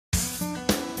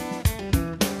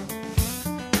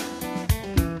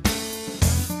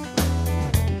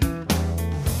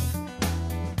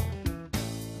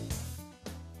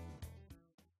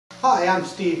Hi, I'm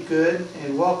Steve Good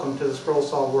and welcome to the Scroll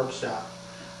Saw Workshop.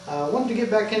 I wanted to get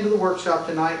back into the workshop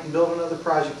tonight and build another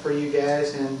project for you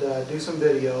guys and do some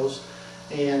videos.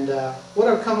 And what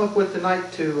I've come up with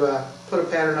tonight to put a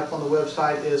pattern up on the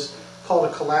website is called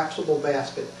a collapsible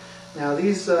basket. Now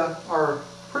these are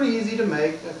pretty easy to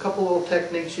make. A couple little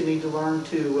techniques you need to learn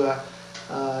to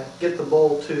get the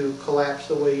bowl to collapse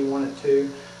the way you want it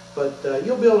to. But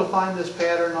you'll be able to find this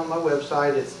pattern on my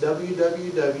website. It's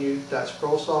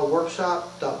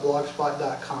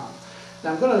www.scrollsawworkshop.blogspot.com.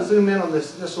 Now I'm going to zoom in on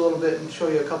this just a little bit and show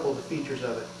you a couple of the features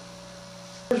of it.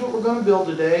 Here's what we're going to build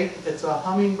today. It's a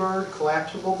hummingbird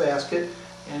collapsible basket,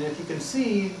 and if you can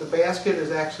see, the basket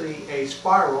is actually a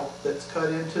spiral that's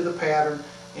cut into the pattern,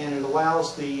 and it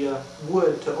allows the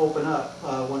wood to open up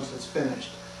once it's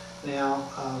finished. Now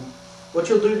what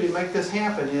you'll do to make this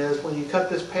happen is when you cut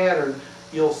this pattern,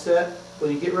 when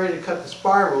you get ready to cut the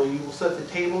spiral, you will set the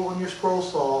table on your scroll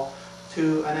saw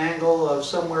to an angle of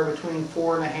somewhere between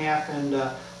 4.5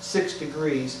 and 6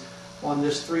 degrees on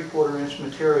this 3/4 inch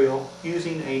material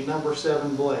using a number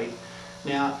 7 blade.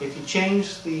 Now if you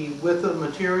change the width of the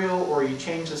material or you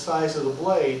change the size of the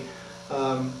blade,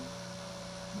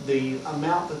 the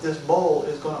amount that this bowl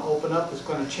is going to open up is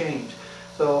going to change.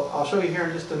 So I'll show you here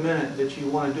in just a minute that you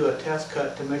want to do a test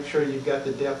cut to make sure you've got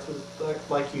the depth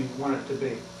like you want it to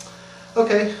be.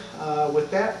 Okay,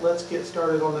 with that, let's get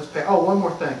started on this pattern. Oh, one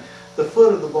more thing. The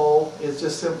foot of the bowl is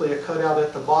just simply a cutout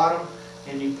at the bottom,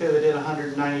 and you pivot it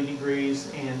 190 degrees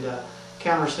and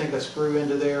countersink a screw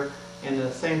into there. And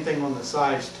the same thing on the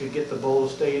sides. To get the bowl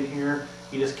to stay in here,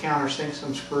 you just countersink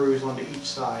some screws onto each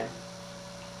side.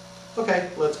 Okay,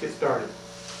 let's get started.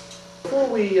 Before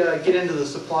we get into the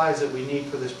supplies that we need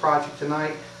for this project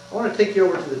tonight, I want to take you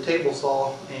over to the table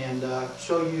saw and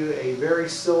show you a very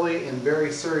silly and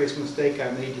very serious mistake I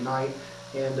made tonight,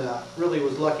 and really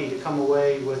was lucky to come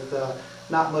away with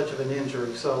not much of an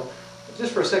injury. So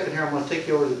just for a second here, I'm going to take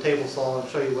you over to the table saw and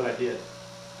show you what I did.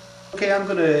 Okay, I'm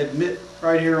going to admit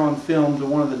right here on film to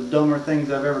one of the dumber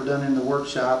things I've ever done in the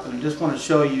workshop, and I just want to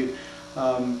show you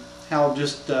how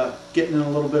just getting in a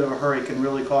little bit of a hurry can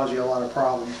really cause you a lot of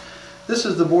problems. This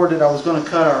is the board that I was going to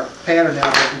cut our pattern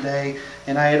out of today,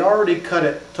 and I had already cut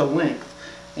it to length.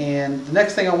 And the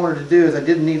next thing I wanted to do is I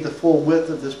didn't need the full width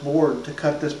of this board to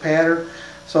cut this pattern,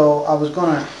 so I was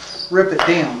going to rip it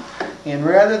down. And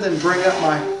rather than bring up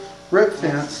my rip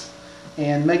fence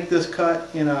and make this cut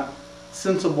in a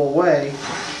sensible way,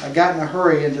 I got in a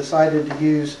hurry and decided to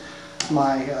use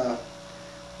my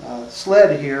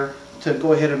sled here to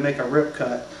go ahead and make a rip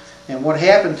cut. And what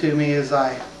happened to me is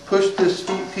I pushed this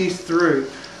piece through.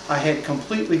 I had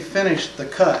completely finished the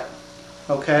cut,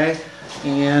 okay?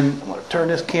 And I'm going to turn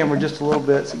this camera just a little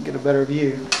bit so you can get a better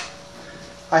view.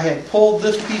 I had pulled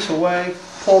this piece away,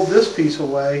 pulled this piece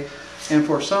away, and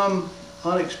for some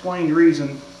unexplained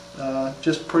reason,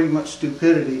 just pretty much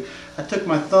stupidity, I took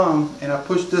my thumb and I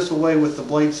pushed this away with the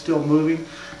blade still moving.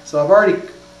 So I've already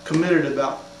committed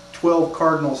about 12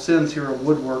 cardinal sins here of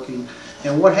woodworking.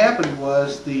 And what happened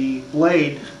was the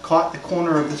blade caught the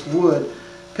corner of this wood,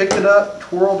 picked it up,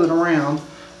 twirled it around,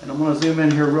 and I'm going to zoom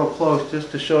in here real close just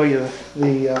to show you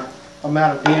the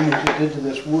amount of damage it did to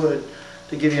this wood,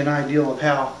 to give you an idea of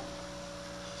how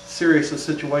serious a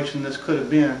situation this could have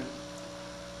been.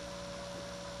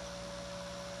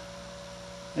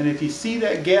 And if you see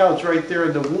that gouge right there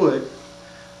in the wood,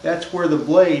 that's where the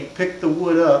blade picked the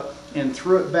wood up and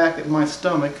threw it back at my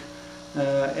stomach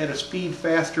at a speed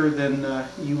faster than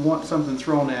you want something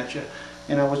thrown at you.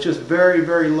 And I was just very,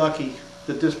 very lucky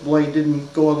that this blade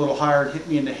didn't go a little higher and hit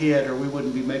me in the head, or we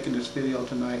wouldn't be making this video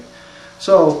tonight.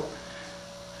 So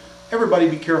everybody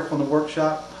be careful in the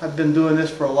workshop. I've been doing this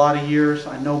for a lot of years.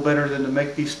 I know better than to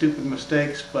make these stupid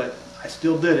mistakes, but I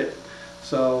still did it.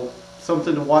 So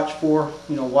something to watch for,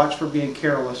 watch for being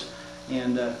careless,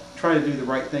 and try to do the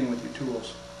right thing with your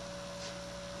tools.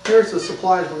 Here's the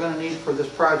supplies we're going to need for this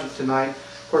project tonight.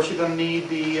 Of course, you're going to need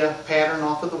the pattern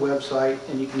off of the website,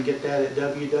 and you can get that at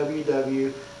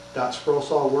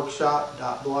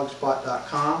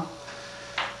www.scrollsawworkshop.blogspot.com.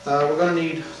 We're going to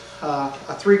need a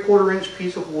 3/4 inch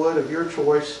piece of wood of your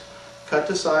choice, cut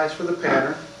to size for the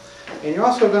pattern. And you're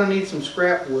also going to need some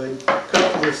scrap wood,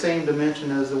 cut to the same dimension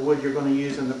as the wood you're going to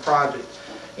use in the project.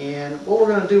 And what we're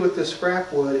going to do with this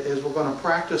scrap wood is we're going to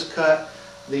practice cut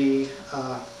the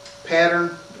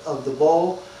pattern of the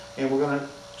bowl, and we're going to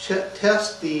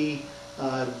test the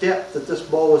depth that this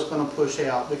bowl is going to push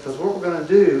out. Because what we're going to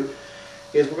do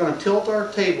is we're going to tilt our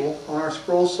table on our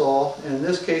scroll saw, and in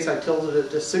this case I tilted it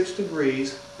to 6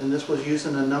 degrees, and this was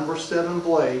using a number 7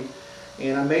 blade.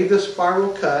 And I made this spiral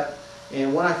cut,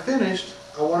 and when I finished,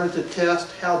 I wanted to test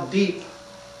how deep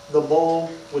the bowl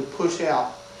would push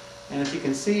out. And if you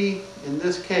can see in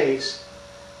this case,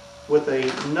 with a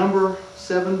number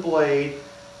 7 blade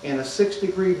and a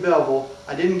 6-degree bevel,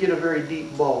 I didn't get a very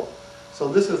deep bowl. So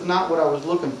this is not what I was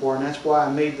looking for, and that's why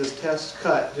I made this test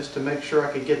cut, just to make sure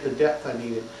I could get the depth I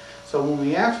needed. So when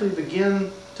we actually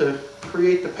begin to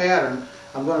create the pattern,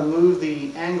 I'm going to move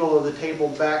the angle of the table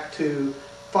back to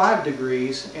 5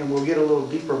 degrees, and we'll get a little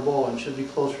deeper bowl and should be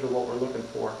closer to what we're looking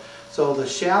for. So the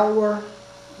shallower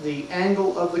the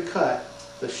angle of the cut,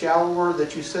 the shallower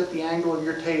that you set the angle of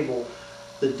your table,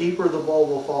 the deeper the bowl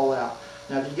will fall out.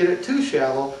 Now if you get it too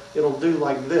shallow, it'll do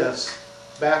like this,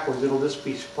 backwards, it'll just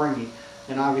be springy.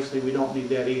 And obviously we don't need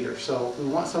that either. So we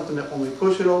want something that when we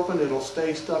push it open, it'll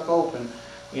stay stuck open,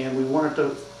 and we want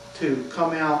it to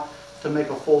come out to make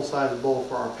a full-size bowl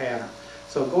for our pattern.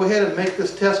 So go ahead and make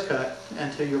this test cut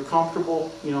until you're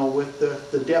comfortable, with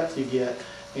the depth you get.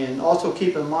 And also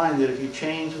keep in mind that if you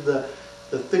change the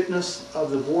thickness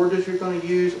of the board that you're going to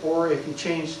use, or if you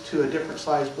change to a different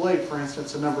size blade, for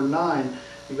instance a number 9,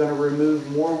 you're going to remove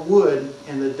more wood,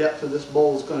 and the depth of this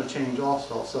bowl is going to change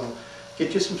also. So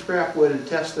get you some scrap wood and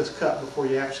test this cut before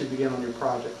you actually begin on your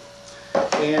project.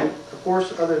 And of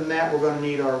course, other than that, we're going to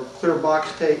need our clear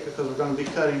box tape, because we're going to be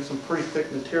cutting some pretty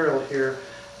thick material here,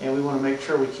 and we want to make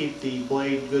sure we keep the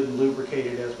blade good and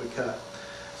lubricated as we cut.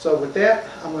 So with that,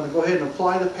 I'm going to go ahead and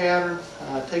apply the pattern,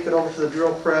 take it over to the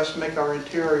drill press, make our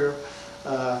interior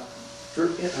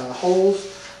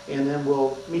holes, and then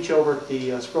we'll meet you over at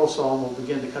the scroll saw and we'll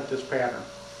begin to cut this pattern.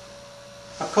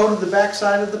 I've coated the back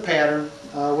side of the pattern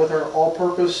with our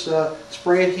all-purpose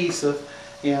spray adhesive,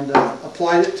 and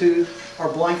applied it to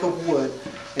our blank of wood.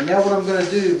 And now what I'm going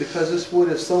to do, because this wood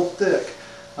is so thick,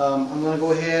 I'm going to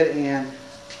go ahead and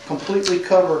completely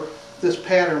cover this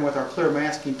pattern with our clear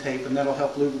masking tape, and that'll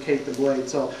help lubricate the blade.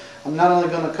 So I'm not only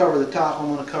going to cover the top,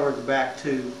 I'm going to cover the back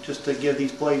too, just to give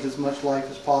these blades as much life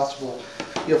as possible.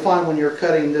 You'll find when you're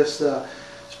cutting this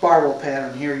spiral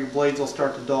pattern here, your blades will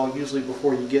start to dull usually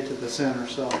before you get to the center.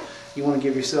 So you want to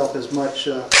give yourself as much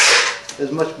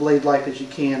blade life as you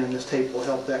can, and this tape will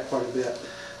help that quite a bit.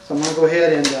 So I'm going to go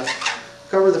ahead and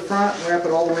cover the front, wrap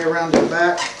it all the way around to the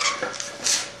back.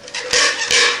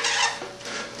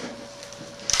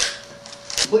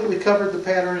 Completely covered the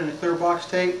pattern in the clear box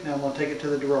tape. Now I'm going to take it to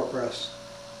the drill press.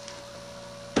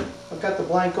 I've got the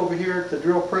blank over here at the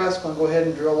drill press. I'm going to go ahead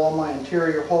and drill all my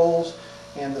interior holes,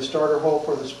 and the starter hole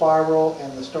for the spiral,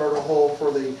 and the starter hole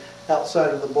for the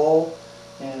outside of the bowl,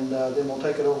 and then we'll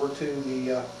take it over to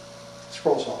the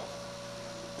scroll saw.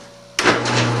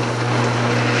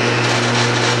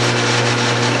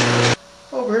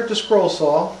 Over here at the scroll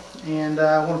saw, and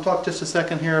I want to talk just a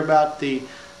second here about the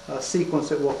sequence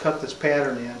that we'll cut this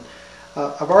pattern in.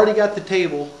 I've already got the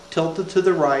table tilted to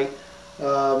the right.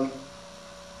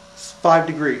 5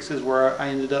 degrees is where I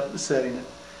ended up setting it,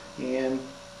 and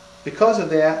because of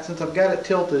that, since I've got it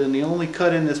tilted, and the only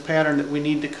cut in this pattern that we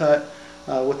need to cut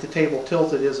with the table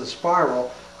tilted is a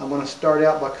spiral, I'm going to start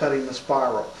out by cutting the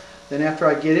spiral. Then after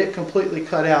I get it completely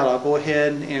cut out, I'll go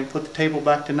ahead and put the table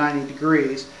back to 90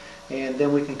 degrees, and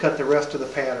then we can cut the rest of the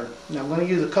pattern. Now I'm going to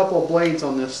use a couple of blades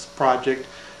on this project.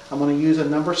 I'm going to use a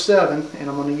number 7, and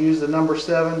I'm going to use the number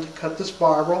 7 to cut the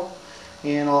spiral,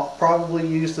 and I'll probably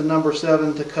use the number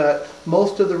 7 to cut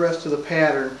most of the rest of the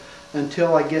pattern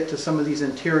until I get to some of these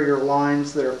interior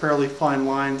lines that are fairly fine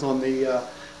lines on the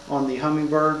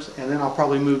hummingbirds, and then I'll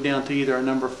probably move down to either a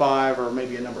number 5 or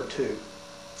maybe a number 2.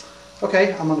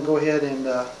 Okay, I'm going to go ahead and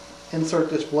insert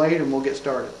this blade, and we'll get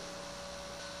started.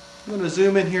 I'm going to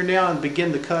zoom in here now and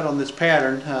begin the cut on this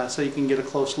pattern so you can get a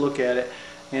close look at it.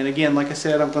 And again, like I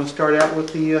said, I'm going to start out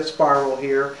with the spiral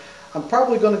here. I'm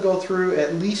probably going to go through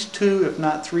at least 2, if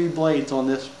not 3 blades on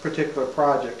this particular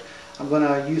project. I'm going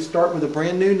to start with a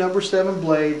brand new number 7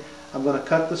 blade. I'm going to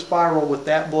cut the spiral with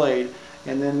that blade,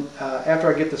 and then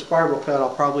after I get the spiral cut,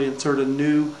 I'll probably insert a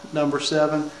new number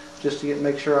 7 just to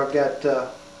make sure I've got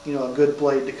a good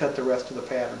blade to cut the rest of the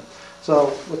pattern. So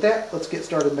with that, let's get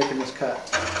started making this cut.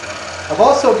 I've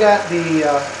also got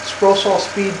the scroll saw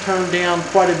speed turned down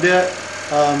quite a bit,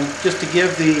 just to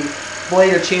give the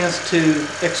blade a chance to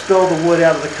expel the wood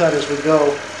out of the cut as we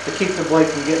go, to keep the blade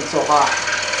from getting so hot.